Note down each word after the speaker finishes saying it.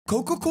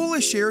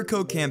Coca-Cola's Share a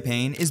Coke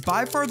campaign is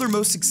by far their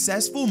most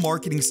successful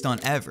marketing stunt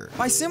ever.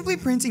 By simply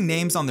printing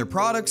names on their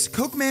products,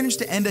 Coke managed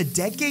to end a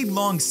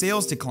decade-long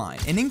sales decline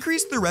and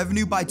increase their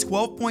revenue by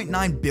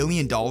 $12.9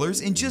 billion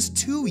in just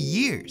 2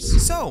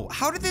 years. So,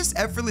 how did this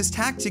effortless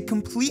tactic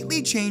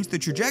completely change the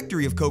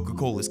trajectory of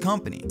Coca-Cola's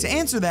company? To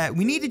answer that,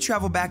 we need to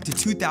travel back to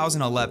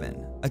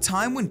 2011. A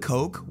time when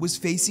Coke was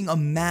facing a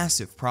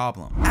massive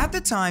problem. At the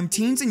time,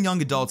 teens and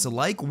young adults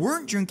alike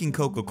weren't drinking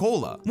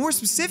Coca-Cola. More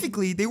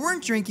specifically, they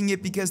weren't drinking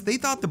it because they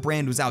thought the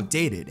brand was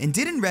outdated and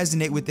didn't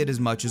resonate with it as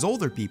much as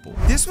older people.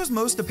 This was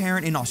most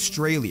apparent in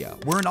Australia,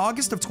 where in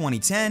August of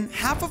 2010,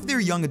 half of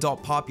their young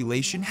adult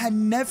population had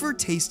never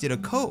tasted a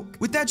Coke.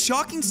 With that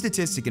shocking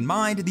statistic in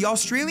mind, the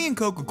Australian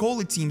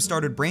Coca-Cola team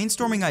started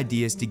brainstorming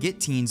ideas to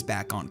get teens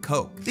back on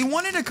Coke. They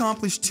wanted to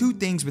accomplish two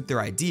things with their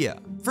idea.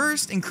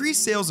 First, increase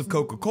sales of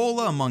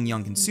Coca-Cola among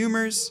young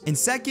consumers, and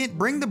second,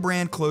 bring the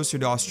brand closer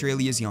to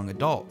Australia's young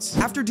adults.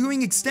 After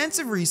doing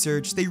extensive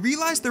research, they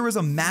realized there was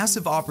a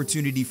massive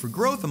opportunity for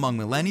growth among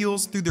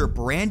millennials through their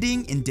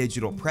branding and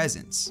digital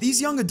presence.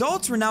 These young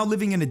adults were now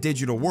living in a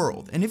digital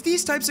world, and if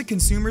these types of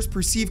consumers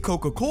perceive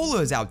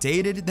Coca-Cola as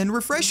outdated, then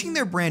refreshing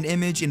their brand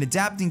image and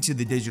adapting to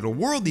the digital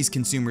world these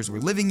consumers were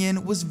living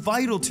in was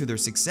vital to their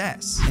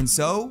success. And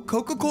so,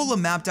 Coca-Cola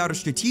mapped out a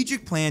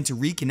strategic plan to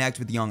reconnect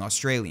with young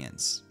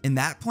Australians. And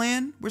that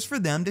plan was for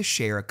them to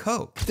share a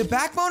Coke. The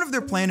backbone of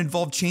their plan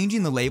involved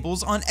changing the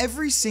labels on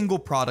every single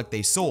product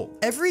they sold.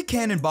 Every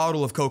can and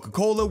bottle of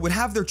Coca-Cola would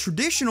have their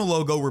traditional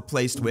logo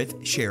replaced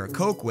with "Share a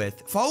Coke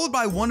with," followed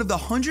by one of the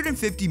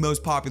 150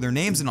 most popular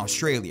names in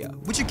Australia,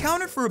 which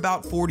accounted for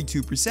about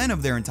 42%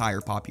 of their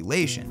entire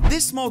population.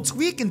 This small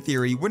tweak in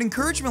theory would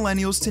encourage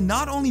millennials to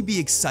not only be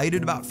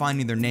excited about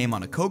finding their name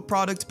on a Coke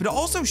product, but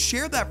also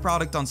share that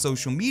product on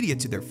social media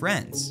to their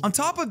friends. On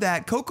top of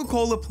that,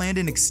 Coca-Cola planned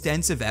an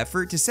extensive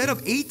effort to set up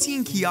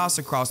 18 kiosks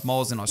across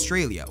malls in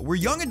Australia, where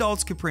young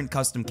adults could print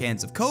custom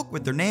cans of Coke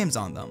with their names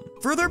on them,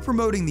 further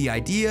promoting the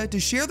idea to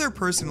share their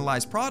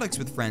personalized products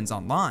with friends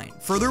online.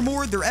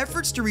 Furthermore, their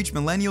efforts to reach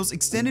millennials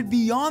extended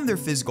beyond their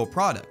physical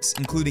products,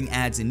 including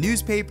ads in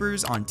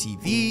newspapers, on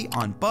TV,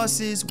 on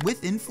buses,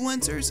 with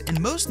influencers,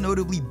 and most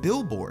notably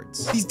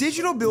billboards. These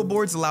digital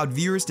billboards allowed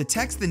viewers to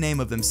text the name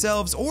of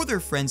themselves or their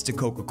friends to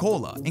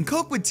Coca-Cola, and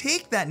Coke would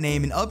take that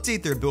name and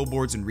update their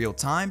billboards in real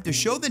time to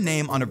show the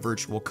name on a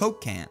virtual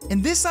Coke can.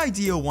 And this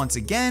idea once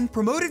again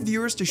promoted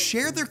viewers to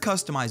share their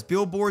customized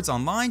billboards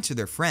online to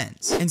their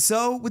friends. And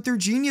so, with their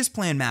genius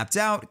plan mapped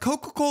out,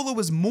 Coca-Cola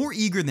was more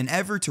eager than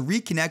ever to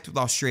reconnect with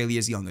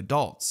Australia's young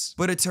adults.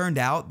 But it turned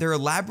out their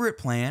elaborate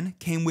plan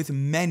came with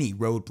many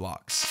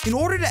roadblocks. In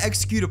order to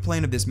execute a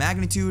plan of this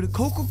magnitude,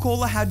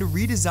 Coca-Cola had to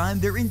redesign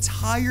their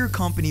entire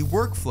company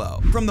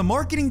workflow. From the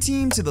marketing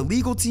team to the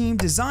legal team,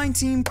 design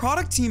team,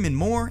 product team, and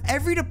more,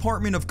 every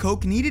department of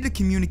Coke needed to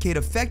communicate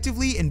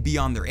effectively and be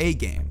on their A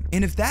game.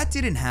 And if that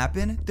didn't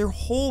happen, their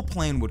whole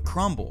plan would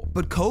crumble.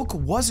 But Coke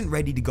wasn't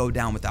ready to go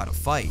down without a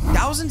fight.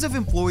 Thousands of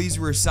employees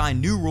were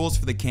assigned new rules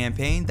for the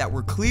campaign that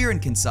were clear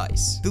and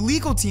concise. The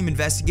legal team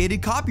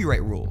investigated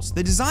copyright rules.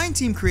 The design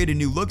team created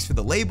new looks for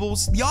the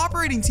labels. The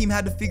operating team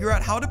had to figure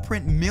out how to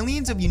print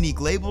millions of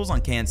unique labels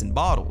on cans and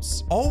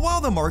bottles. All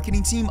while the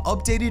marketing team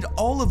updated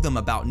all of them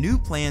about new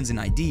plans and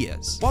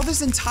ideas. While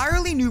this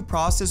entirely new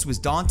process was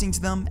daunting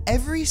to them,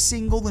 every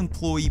single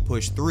employee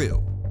pushed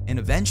through. And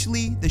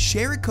eventually, the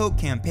Share a Coke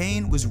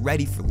campaign was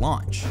ready for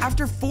launch.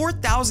 After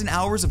 4,000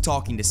 hours of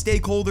talking to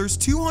stakeholders,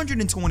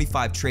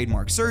 225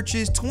 trademark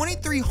searches,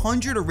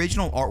 2,300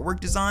 original artwork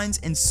designs,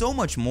 and so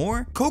much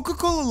more,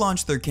 Coca-Cola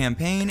launched their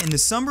campaign in the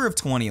summer of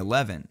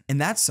 2011.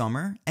 And that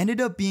summer ended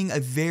up being a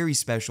very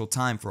special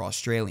time for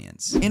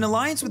Australians. In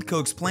alliance with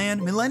Coke's plan,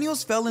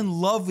 millennials fell in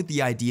love with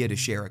the idea to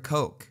share a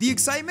Coke. The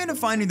excitement of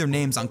finding their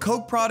names on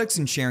Coke products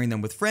and sharing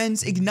them with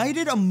friends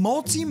ignited a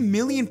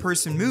multi-million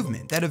person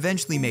movement that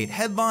eventually made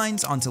headlines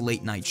onto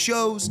late night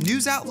shows,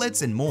 news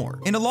outlets, and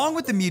more. And along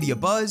with the media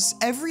buzz,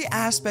 every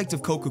aspect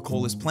of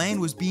Coca-Cola's plan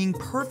was being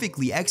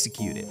perfectly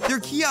executed. Their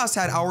kiosks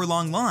had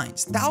hour-long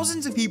lines,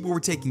 thousands of people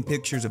were taking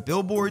pictures of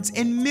billboards,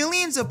 and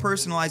millions of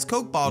personalized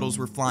Coke bottles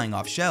were flying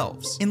off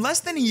shelves. In less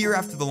than a year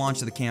after the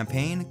launch of the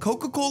campaign,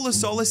 Coca-Cola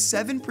saw a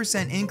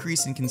 7%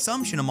 increase in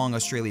consumption among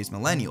Australia's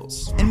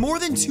millennials, and more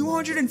than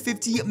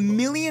 250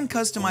 million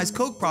customized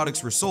Coke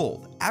products were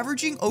sold,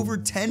 averaging over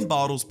 10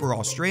 bottles per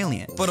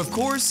Australian. But of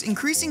course,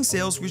 increasing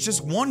sales was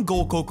just one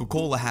goal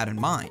Coca-Cola had in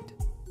mind.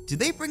 Did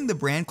they bring the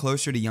brand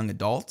closer to young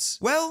adults?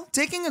 Well,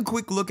 taking a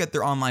quick look at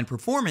their online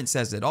performance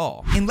says it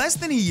all. In less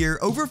than a year,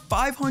 over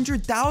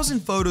 500,000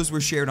 photos were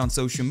shared on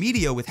social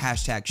media with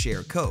hashtag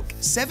 #ShareCoke,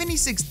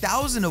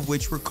 76,000 of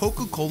which were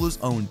Coca-Cola's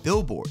own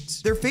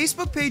billboards. Their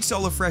Facebook page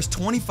saw a fresh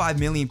 25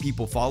 million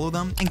people follow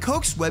them, and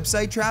Coke's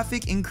website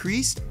traffic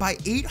increased by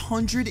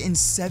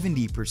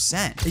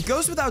 870%. It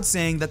goes without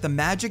saying that the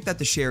magic that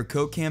the Share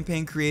Coke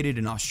campaign created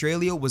in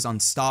Australia was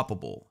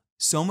unstoppable.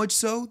 so much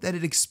so that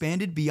it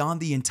expanded beyond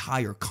the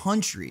entire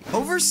country.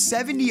 Over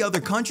 70 other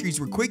countries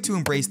were quick to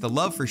embrace the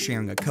love for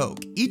sharing a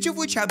Coke, each of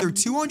which had their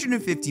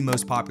 250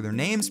 most popular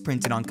names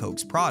printed on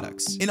Coke's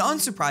products. And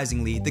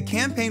unsurprisingly, the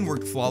campaign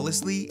worked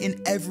flawlessly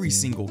in every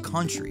single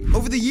country.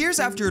 Over the years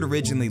after it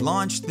originally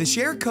launched, the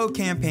Share Coke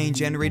campaign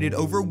generated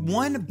over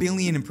 1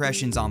 billion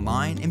impressions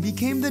online and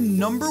became the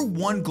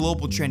 #1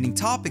 global trending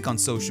topic on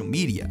social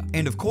media.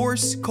 And of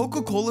course,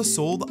 Coca-Cola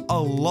sold a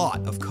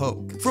lot of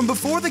Coke. From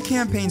before the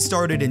campaign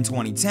started in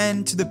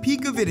 2010 to the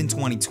peak of it in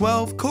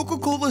 2012,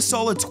 Coca-Cola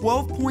saw a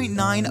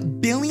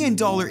 $12.9 billion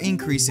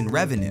increase in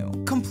revenue,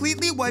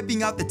 completely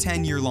wiping out the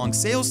 10-year-long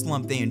sales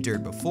slump they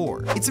endured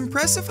before. It's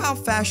impressive how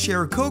fast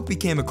Share a Coke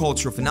became a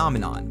cultural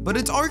phenomenon, but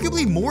it's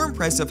arguably more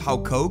impressive how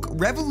Coke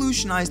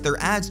revolutionized their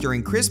ads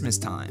during Christmas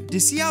time. To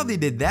see how they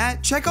did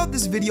that, check out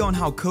this video on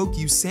how Coke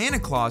used Santa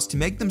Claus to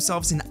make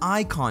themselves an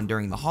icon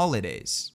during the holidays.